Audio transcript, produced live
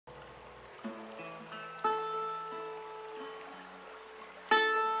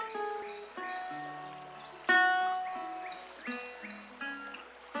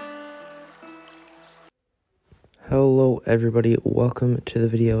Hello everybody, welcome to the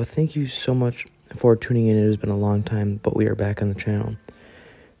video. Thank you so much for tuning in. It has been a long time, but we are back on the channel.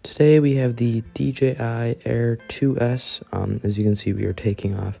 Today we have the DJI Air 2S. As you can see, we are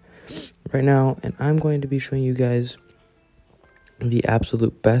taking off right now, and I'm going to be showing you guys the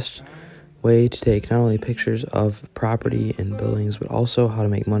absolute best way to take not only pictures of property and buildings, but also how to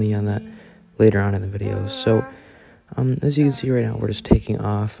make money on that later on in the video. So as you can see right now, we're just taking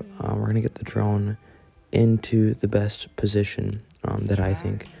off. We're going to get the drone into the best position that I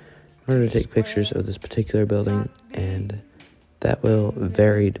think in order to take pictures of this particular building, and that will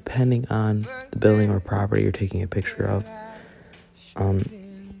vary depending on the building or property you're taking a picture of.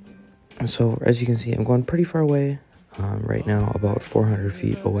 So as you can see, I'm going pretty far away right now, about 400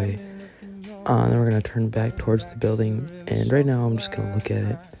 feet away. Then we're going to turn back towards the building, and right now I'm just going to look at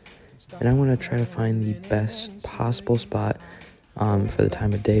it, and I want to try to find the best possible spot for the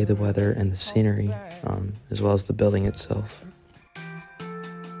time of day, the weather, and the scenery, as well as the building itself.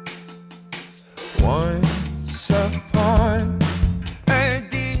 Once upon a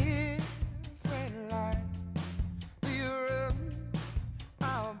different life, we rode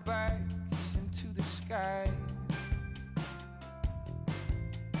our bikes into the sky.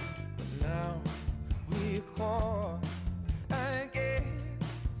 But now we caught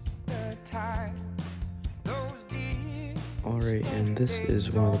against the tide. Alright, and this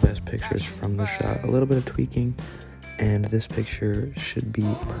is one of the best pictures from the shot. A little bit of tweaking, and this picture should be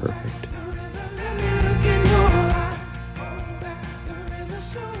perfect.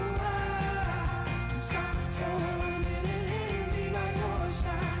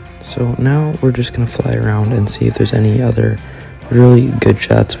 So now we're just going to fly around and see if there's any other really good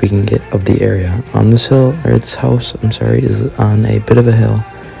shots we can get of the area. This hill, or this house, I'm sorry, is on a bit of a hill.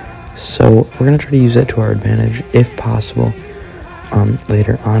 So we're going to try to use that to our advantage if possible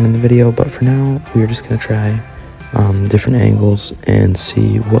later on in the video. But for now, we're just going to try different angles and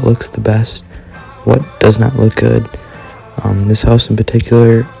see what looks the best, what does not look good. This house in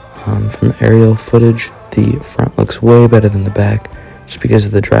particular, from aerial footage, the front looks way better than the back just because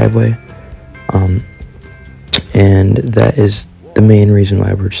of the driveway. And that is the main reason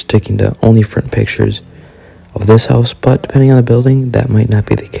why we're sticking to only front pictures of this house, but depending on the building, that might not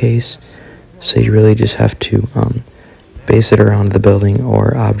be the case. So you really just have to base it around the building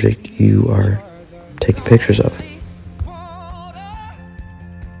or object you are taking pictures of.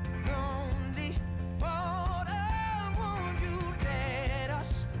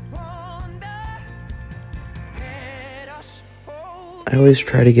 I always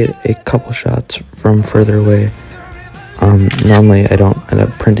try to get a couple shots from further away. Normally I don't end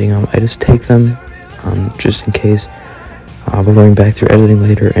up printing them, I just take them just in case we're going back through editing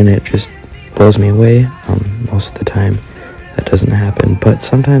later and it just blows me away. Most of the time that doesn't happen, but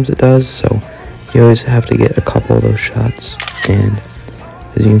sometimes it does, so you always have to get a couple of those shots. And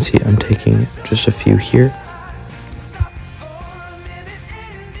as you can see, I'm taking just a few here.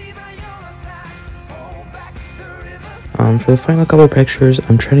 For the final couple of pictures,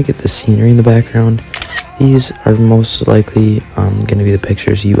 I'm trying to get the scenery in the background. These are most likely going to be the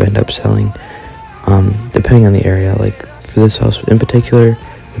pictures you end up selling, depending on the area. Like for this house in particular,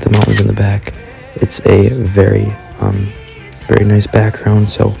 with the mountains in the back, it's a very nice background,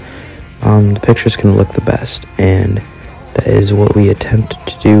 so the picture's going to look the best, and that is what we attempt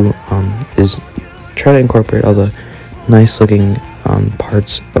to do, is try to incorporate all the nice looking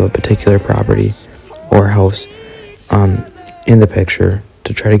parts of a particular property or house in the picture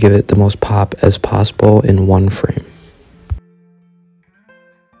to try to give it the most pop as possible in one frame.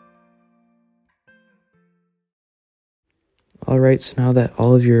 Alright, so now that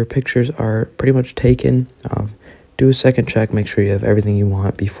all of your pictures are pretty much taken, do a second check, make sure you have everything you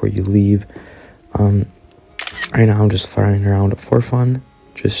want before you leave. Right now I'm just flying around for fun,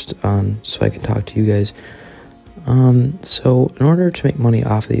 just so I can talk to you guys. So in order to make money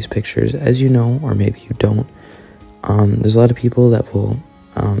off of these pictures, as you know, or maybe you don't, there's a lot of people that will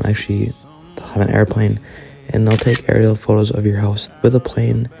actually, they'll have an airplane and they'll take aerial photos of your house with a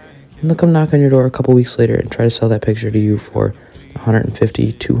plane, and they'll come knock on your door a couple weeks later and try to sell that picture to you for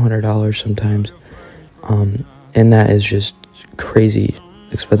 $150, $200 sometimes. And that is just crazy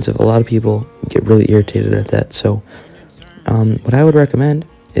expensive. A lot of people get really irritated at that. So what I would recommend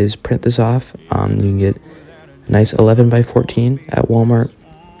is print this off. You can get a nice 11 by 14 at Walmart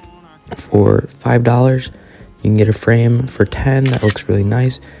for $5. You can get a frame for $10 that looks really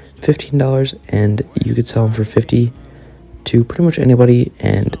nice, $15, and you could sell them for $50 to pretty much anybody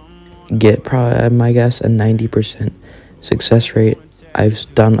and get, probably, my guess, a 90% success rate. I've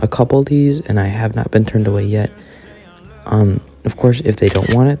done a couple of these and I have not been turned away yet. Of course, if they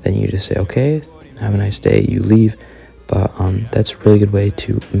don't want it, then you just say, okay, have a nice day, you leave. But that's a really good way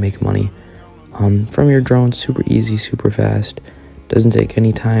to make money from your drone. Super easy, super fast, doesn't take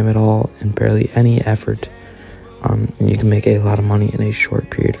any time at all and barely any effort, and you can make a lot of money in a short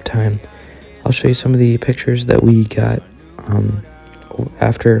period of time. I'll show you some of the pictures that we got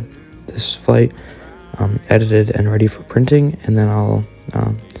after this flight, edited and ready for printing, and then I'll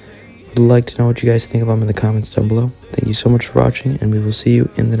would like to know what you guys think of them in the comments down below. Thank you so much for watching, and we will see you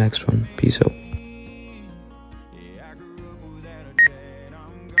in the next one. Peace out.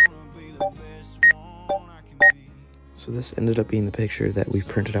 So this ended up being the picture that we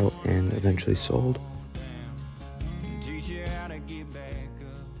printed out and eventually sold.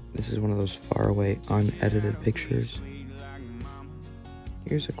 This is one of those far away unedited pictures.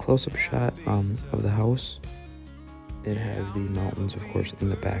 Here's a close-up shot of the house. It has the mountains, of course, in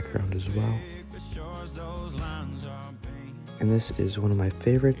the background as well. And this is one of my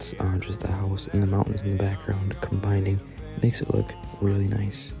favorites, just the house and the mountains in the background combining. Makes it look really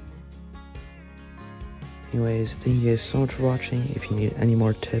nice. Anyways, thank you guys so much for watching. If you need any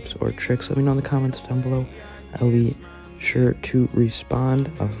more tips or tricks, let me know in the comments down below. I'll be sure to respond.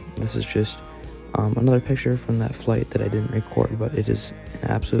 This is just another picture from that flight that I didn't record, but it is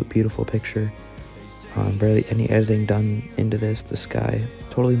an absolute beautiful picture. Barely any editing done into this. The sky,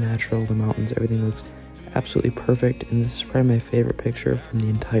 totally natural. The mountains, everything looks absolutely perfect, and this is probably my favorite picture from the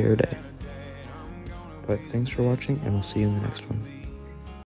entire day. But thanks for watching, and we'll see you in the next one.